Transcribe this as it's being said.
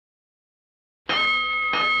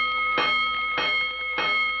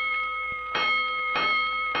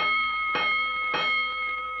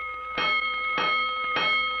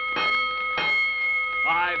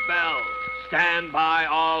stand by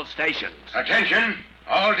all stations. Attention,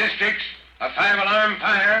 all districts. A 5-alarm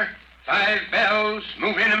fire. 5 bells.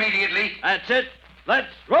 Move in immediately. That's it.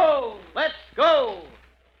 Let's roll. Let's go.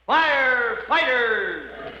 Firefighters!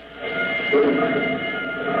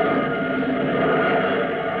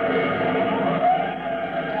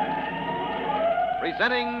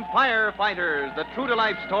 Presenting Firefighters, the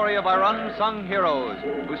true-to-life story of our unsung heroes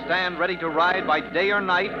who stand ready to ride by day or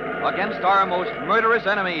night against our most murderous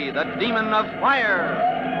enemy, the demon of fire.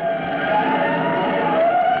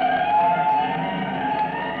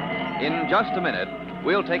 In just a minute,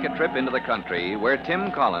 we'll take a trip into the country where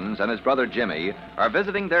Tim Collins and his brother Jimmy are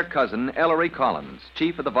visiting their cousin Ellery Collins,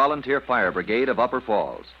 chief of the Volunteer Fire Brigade of Upper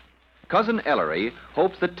Falls. Cousin Ellery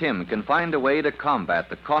hopes that Tim can find a way to combat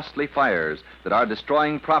the costly fires that are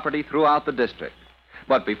destroying property throughout the district.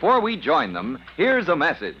 But before we join them, here's a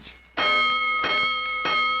message.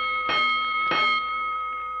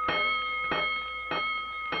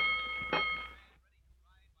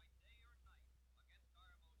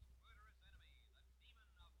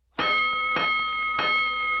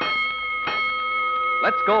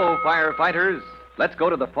 Let's go, firefighters. Let's go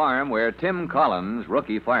to the farm where Tim Collins,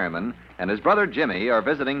 rookie fireman, and his brother Jimmy are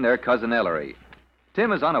visiting their cousin Ellery.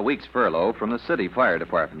 Tim is on a week's furlough from the city fire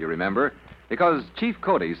department, you remember, because Chief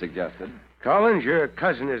Cody suggested. Collins, your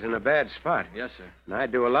cousin is in a bad spot. Yes, sir. And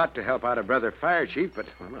I'd do a lot to help out a brother fire chief, but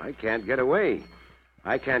I can't get away.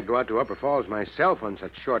 I can't go out to Upper Falls myself on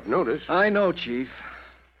such short notice. I know, Chief.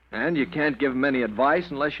 And you can't give him any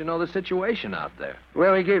advice unless you know the situation out there.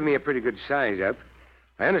 Well, he gave me a pretty good size up.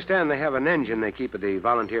 I understand they have an engine they keep at the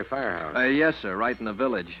volunteer firehouse. Yes, sir, right in the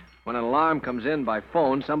village. When an alarm comes in by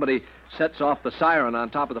phone, somebody sets off the siren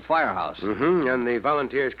on top of the firehouse. Mm-hmm, and the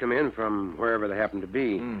volunteers come in from wherever they happen to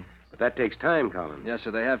be. But that takes time, Collins. Yes,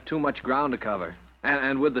 sir, they have too much ground to cover.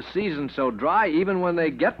 And with the season so dry, even when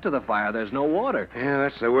they get to the fire, there's no water. Yeah,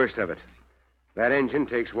 that's the worst of it. That engine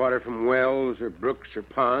takes water from wells or brooks or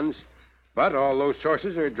ponds. But all those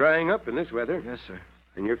sources are drying up in this weather. Yes, sir.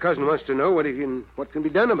 And your cousin wants to know what can be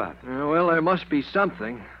done about it. Well, there must be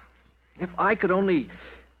something. If I could only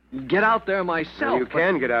get out there myself. Well, you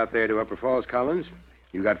can get out there to Upper Falls, Collins.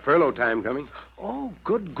 You got furlough time coming. Oh,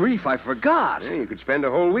 good grief, I forgot. Yeah, you could spend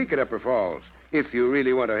a whole week at Upper Falls if you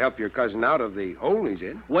really want to help your cousin out of the hole he's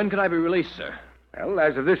in. When could I be released, sir? Well,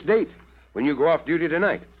 as of this date, when you go off duty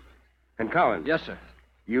tonight. And Collins. Yes, sir.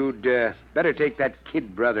 You'd better take that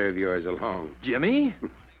kid brother of yours along. Jimmy?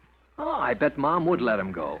 Oh, I bet Mom would let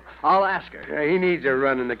him go. I'll ask her. Yeah, he needs a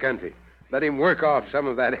run in the country. Let him work off some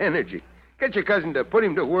of that energy. Get your cousin to put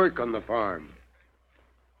him to work on the farm.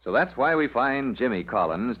 So that's why we find Jimmy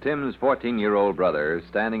Collins, Tim's 14-year-old brother,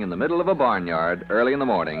 standing in the middle of a barnyard early in the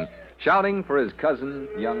morning, shouting for his cousin,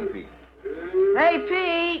 young Pete. Hey,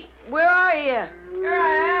 Pete, where are you? Here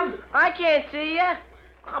I am. I can't see you.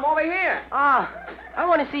 I'm over here. Oh, I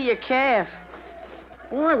want to see your calf.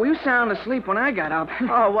 Boy, were you sound asleep when I got up.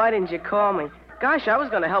 Oh, why didn't you call me? Gosh, I was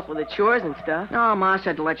going to help with the chores and stuff. No, Ma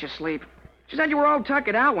said to let you sleep. She said you were all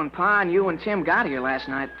tuckered out when Pa and you and Tim got here last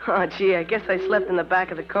night. Oh, gee, I guess I slept in the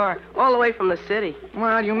back of the car, all the way from the city.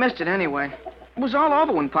 Well, you missed it anyway. It was all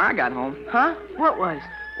over when Pa got home. Huh? What was?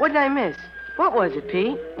 What did I miss? What was it,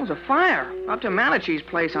 Pete? It was a fire up to Manichee's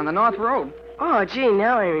place on the North Road. Oh, gee,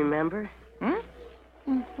 now I remember.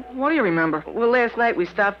 What do you remember? Well, last night we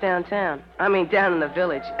stopped downtown. Down in the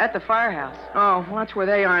village, at the firehouse. Oh, well, that's where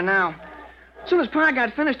they are now. As soon as Pa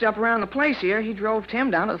got finished up around the place here, he drove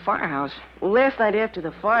Tim down to the firehouse. Well, last night after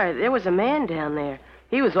the fire, there was a man down there.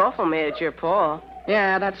 He was awful mad at your pa.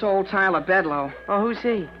 Yeah, that's old Tyler Bedlow. Oh, who's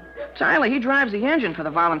he? Tyler, he drives the engine for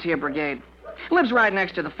the volunteer brigade. Lives right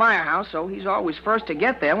next to the firehouse, so he's always first to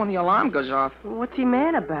get there when the alarm goes off. What's he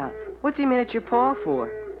mad about? What's he mad at your pa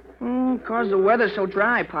for? 'Cause the weather's so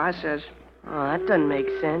dry, Pa says. Oh, that doesn't make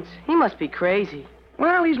sense. He must be crazy.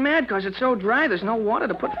 Well, he's mad 'cause it's so dry there's no water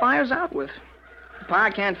to put fires out with. If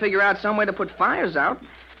Pa can't figure out some way to put fires out,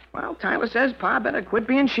 well, Tyler says Pa better quit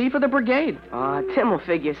being chief of the brigade. Oh, Tim will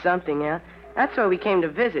figure something out. That's why we came to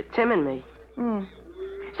visit, Tim and me.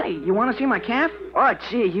 Say, you want to see my calf? Oh,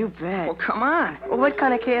 gee, you bet. Well, come on. Well, what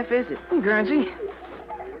kind of calf is it? Guernsey.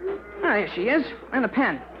 Oh, there she is, and a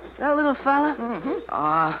pen. That little fella? Mm-hmm.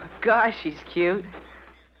 Oh, gosh, she's cute.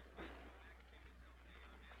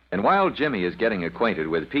 And while Jimmy is getting acquainted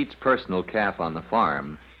with Pete's personal calf on the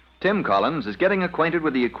farm, Tim Collins is getting acquainted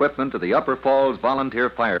with the equipment of the Upper Falls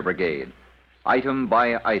Volunteer Fire Brigade. Item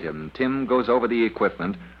by item, Tim goes over the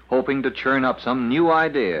equipment, hoping to churn up some new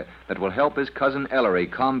idea that will help his cousin Ellery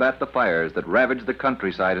combat the fires that ravage the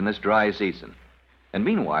countryside in this dry season. And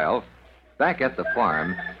meanwhile, back at the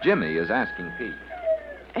farm, Jimmy is asking Pete.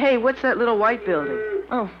 Hey, what's that little white building?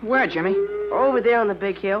 Oh, where, Jimmy? Over there on the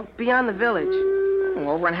big hill, beyond the village. Oh,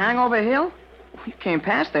 over in Hangover Hill? You came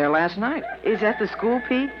past there last night. Is that the school,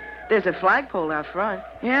 Pete? There's a flagpole out front.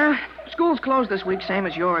 Yeah, school's closed this week, same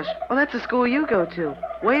as yours. Well, that's the school you go to.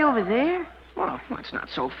 Way over there? Well, it's not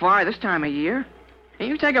so far this time of year.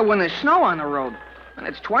 You take it when there's snow on the road, and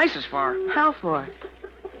it's twice as far. How far?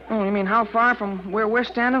 Oh, you mean how far from where we're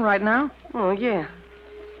standing right now? Oh, yeah.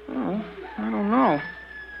 Oh, I don't know.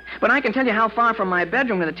 But I can tell you how far from my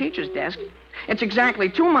bedroom to the teacher's desk. It's exactly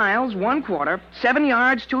 2 miles, 1/4, 7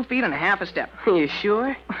 yards, 2 feet, and a half a step. You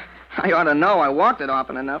sure? I ought to know. I walked it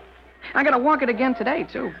often enough. I gotta walk it again today,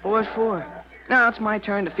 too. What for? Now it's my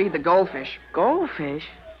turn to feed the goldfish. Goldfish?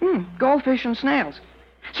 Goldfish and snails.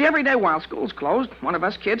 See, every day while school's closed, one of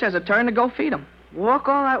us kids has a turn to go feed them. Walk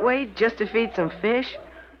all that way just to feed some fish?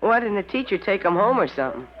 Why didn't the teacher take them home or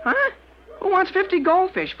something? Huh? Who wants 50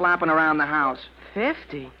 goldfish flapping around the house?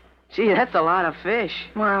 50? Gee, that's a lot of fish.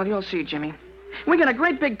 Well, you'll see, Jimmy. We got a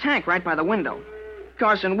great big tank right by the window. Of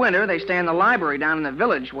course, in winter, they stay in the library down in the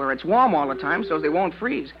village where it's warm all the time so they won't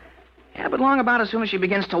freeze. Yeah, but long about as soon as she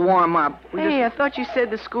begins to warm up. I thought you said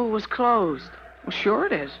the school was closed. Well, sure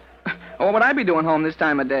it is. What would I be doing home this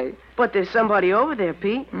time of day? But there's somebody over there,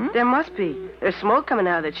 Pete. There must be. There's smoke coming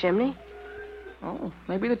out of the chimney. Oh,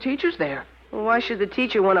 maybe the teacher's there. Well, why should the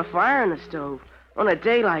teacher want a fire in the stove on a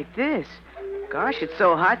day like this? Gosh, it's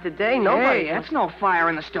so hot today, nobody... Hey, that's no fire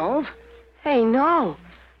in the stove. Hey, no.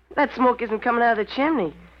 That smoke isn't coming out of the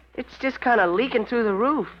chimney. It's just kind of leaking through the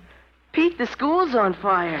roof. Pete, the school's on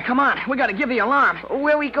fire. Come on, we gotta give the alarm.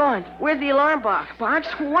 Where are we going? Where's the alarm box? Box?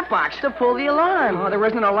 What box? To pull the alarm. Oh, there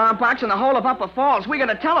isn't an alarm box in the whole of Upper Falls. We got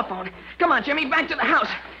a telephone. Come on, Jimmy, back to the house.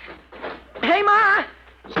 Hey, Ma!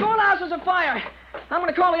 Schoolhouse is afire. I'm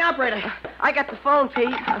gonna call the operator. I got the phone,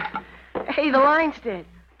 Pete. Hey, the line's dead.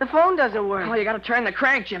 The phone doesn't work. Oh, you gotta turn the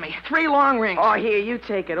crank, Jimmy. 3 long rings. Oh, here, you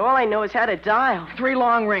take it. All I know is how to dial. 3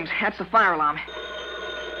 long rings. That's the fire alarm.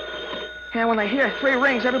 And when they hear 3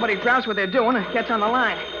 rings, everybody drops what they're doing and gets on the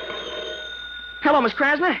line. Hello, Miss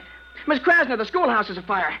Krasner? Miss Krasner, the schoolhouse is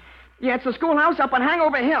afire. Yeah, it's the schoolhouse up on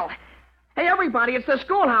Hangover Hill. Hey, everybody, it's the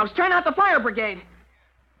schoolhouse. Turn out the fire brigade.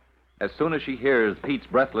 As soon as she hears Pete's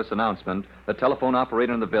breathless announcement, the telephone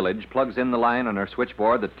operator in the village plugs in the line on her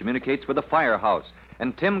switchboard that communicates with the firehouse.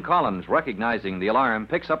 And Tim Collins, recognizing the alarm,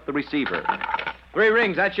 picks up the receiver. 3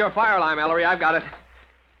 rings. That's your fire alarm, Ellery. I've got it.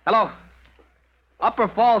 Hello. Upper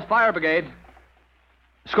Falls Fire Brigade.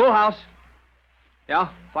 Schoolhouse. Yeah,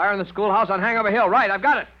 fire in the schoolhouse on Hangover Hill. Right, I've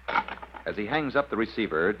got it. As he hangs up the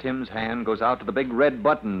receiver, Tim's hand goes out to the big red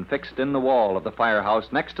button fixed in the wall of the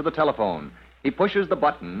firehouse next to the telephone. He pushes the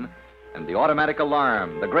button, and the automatic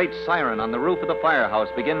alarm, the great siren on the roof of the firehouse,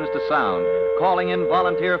 begins to sound, calling in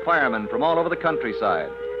volunteer firemen from all over the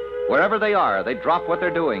countryside. Wherever they are, they drop what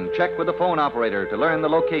they're doing, check with the phone operator to learn the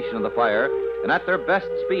location of the fire, and at their best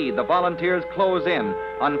speed, the volunteers close in,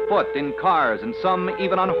 on foot, in cars, and some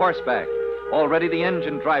even on horseback. Already the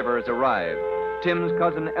engine driver has arrived. Tim's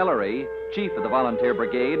cousin Ellery, chief of the volunteer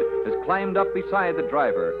brigade, has climbed up beside the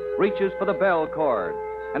driver, reaches for the bell cord.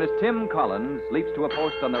 And as Tim Collins leaps to a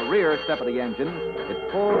post on the rear step of the engine,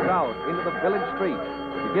 it pulls out into the village street,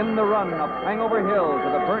 to begin the run up Hangover Hill to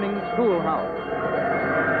the burning schoolhouse.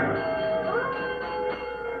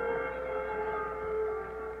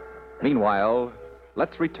 Meanwhile,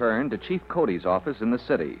 let's return to Chief Cody's office in the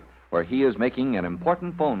city, where he is making an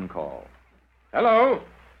important phone call. Hello?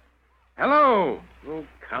 Hello? Oh,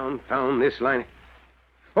 confound this line.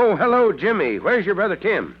 Oh, hello, Jimmy. Where's your brother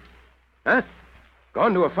Tim? Huh?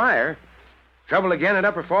 Gone to a fire? Trouble again at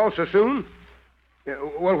Upper Falls so soon?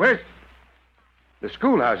 Well, where's... The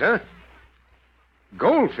schoolhouse, huh?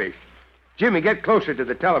 Goldfish? Jimmy, get closer to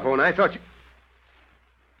the telephone. I thought you...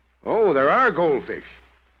 Oh, there are goldfish.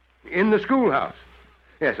 In the schoolhouse.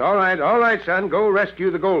 Yes, all right, son. Go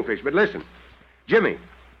rescue the goldfish. But listen, Jimmy,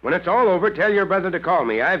 when it's all over, tell your brother to call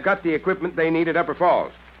me. I've got the equipment they need at Upper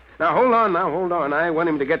Falls. Now, hold on. I want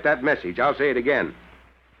him to get that message. I'll say it again.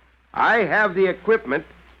 I have the equipment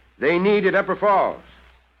they need at Upper Falls.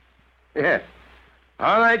 Yes.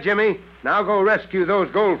 All right, Jimmy. Now go rescue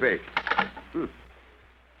those goldfish.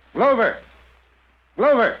 Glover.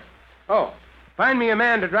 Oh, find me a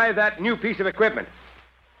man to drive that new piece of equipment.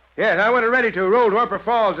 Yes, I want it ready to roll to Upper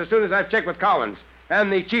Falls as soon as I've checked with Collins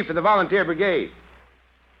and the chief of the volunteer brigade.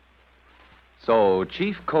 So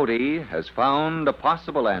Chief Cody has found a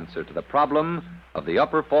possible answer to the problem of the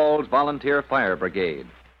Upper Falls Volunteer Fire Brigade.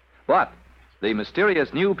 But the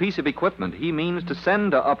mysterious new piece of equipment he means to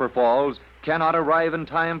send to Upper Falls cannot arrive in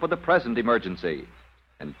time for the present emergency.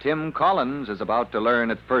 And Tim Collins is about to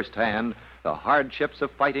learn at first hand the hardships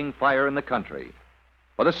of fighting fire in the country.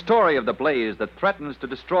 For the story of the blaze that threatens to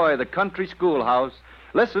destroy the country schoolhouse,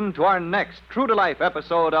 listen to our next true-to-life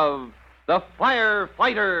episode of The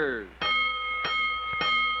Firefighters.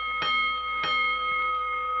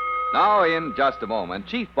 Now, in just a moment,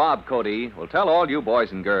 Chief Bob Cody will tell all you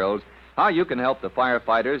boys and girls how you can help the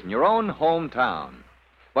firefighters in your own hometown.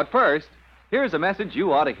 But first, here's a message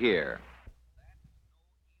you ought to hear.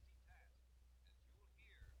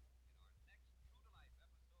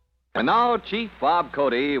 And now, Chief Bob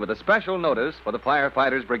Cody with a special notice for the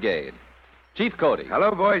Firefighters Brigade. Chief Cody.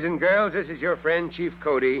 Hello, boys and girls. This is your friend, Chief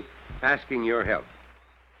Cody, asking your help.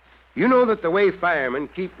 You know that the way firemen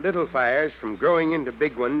keep little fires from growing into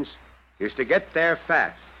big ones is to get there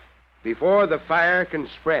fast, before the fire can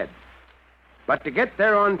spread. But to get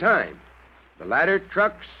there on time, the ladder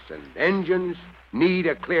trucks and engines need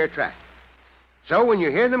a clear track. So when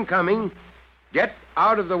you hear them coming, get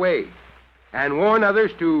out of the way and warn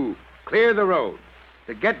others to clear the road,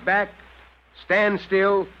 to get back, stand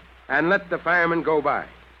still, and let the firemen go by.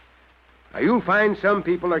 Now, you'll find some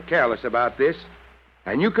people are careless about this,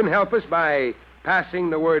 and you can help us by passing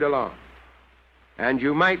the word along. And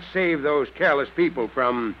you might save those careless people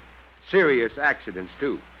from serious accidents,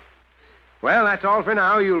 too. Well, that's all for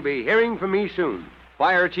now. You'll be hearing from me soon.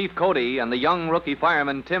 Fire Chief Cody and the young rookie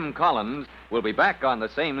fireman Tim Collins will be back on the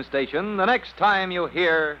same station the next time you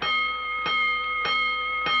hear...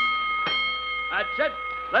 That's it.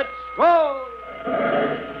 Let's go!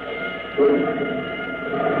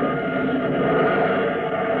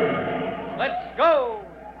 Let's go!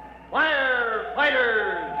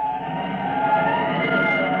 Firefighters!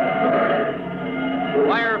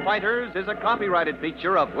 Firefighters is a copyrighted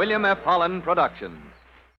feature of William F. Holland Productions.